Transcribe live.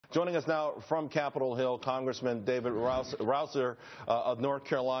Joining us now from Capitol Hill, Congressman David Rouzer of North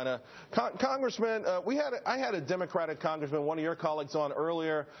Carolina. Congressman, I had a Democratic congressman, one of your colleagues, on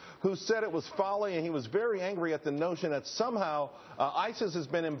earlier, who said it was folly, and he was very angry at the notion that somehow ISIS has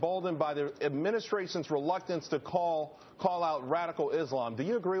been emboldened by the administration's reluctance to call out radical Islam. Do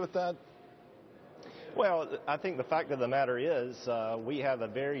you agree with that? Well, I think the fact of the matter is we have a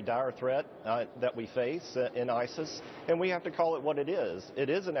very dire threat that we face in ISIS, and we have to call it what it is. It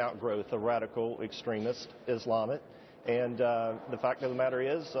is an outgrowth of radical extremist Islamic, and the fact of the matter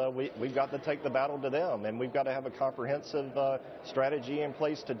is we've got to take the battle to them, and we've got to have a comprehensive strategy in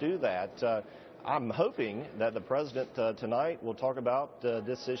place to do that. I'm hoping that the president tonight will talk about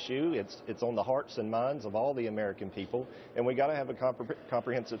this issue. It's on the hearts and minds of all the American people, and we got to have a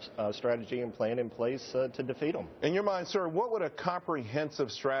comprehensive strategy and plan in place to defeat them. In your mind, sir, what would a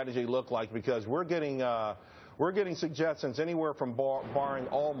comprehensive strategy look like? Because we're getting suggestions anywhere from barring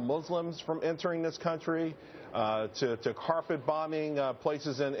all Muslims from entering this country to carpet bombing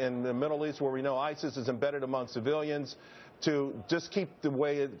places in the Middle East where we know ISIS is embedded among civilians, to just keep the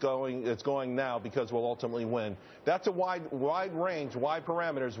way it's going now because we'll ultimately win. That's a wide range, wide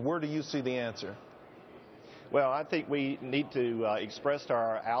parameters. Where do you see the answer? Well, I think we need to express to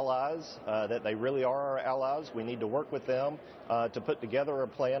our allies that they really are our allies. We need to work with them to put together a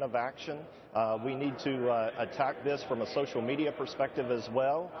plan of action. We need to attack this from a social media perspective as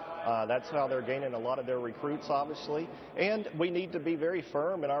well. That's how they're gaining a lot of their recruits, obviously. And we need to be very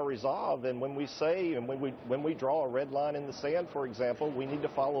firm in our resolve. And when we say, and when we draw a red line in the sand, for example, we need to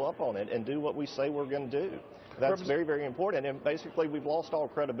follow up on it and do what we say we're going to do. That's very, very important. And basically, we've lost all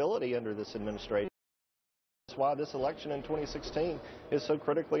credibility under this administration. That's why this election in 2016 is so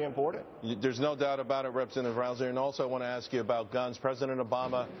critically important. There's no doubt about it, Representative Rouzer. And also I want to ask you about guns. President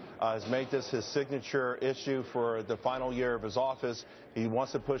Obama has made this his signature issue for the final year of his office. He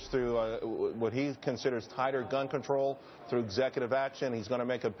wants to push through what he considers tighter gun control through executive action. He's going to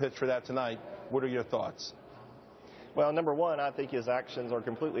make a pitch for that tonight. What are your thoughts? Well, number one, I think his actions are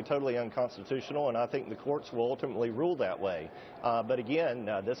completely, totally unconstitutional, and I think the courts will ultimately rule that way. But again,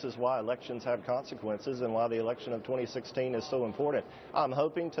 this is why elections have consequences and why the election of 2016 is so important. I'm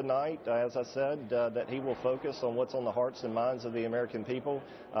hoping tonight, as I said, that he will focus on what's on the hearts and minds of the American people.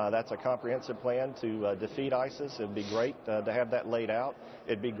 That's a comprehensive plan to defeat ISIS. It would be great to have that laid out.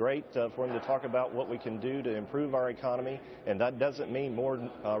 It would be great for him to talk about what we can do to improve our economy, and that doesn't mean more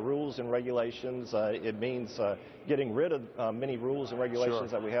rules and regulations. It means getting rid of many rules and regulations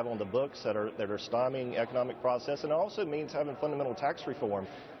that we have on the books that are stymieing economic process, and it also means having fundamental tax reform.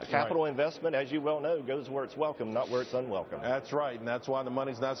 Capital investment, as you well know, goes where it's welcome, not where it's unwelcome. That's right, and that's why the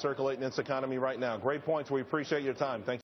money's not circulating in this economy right now. Great points. We appreciate your time. Thank you.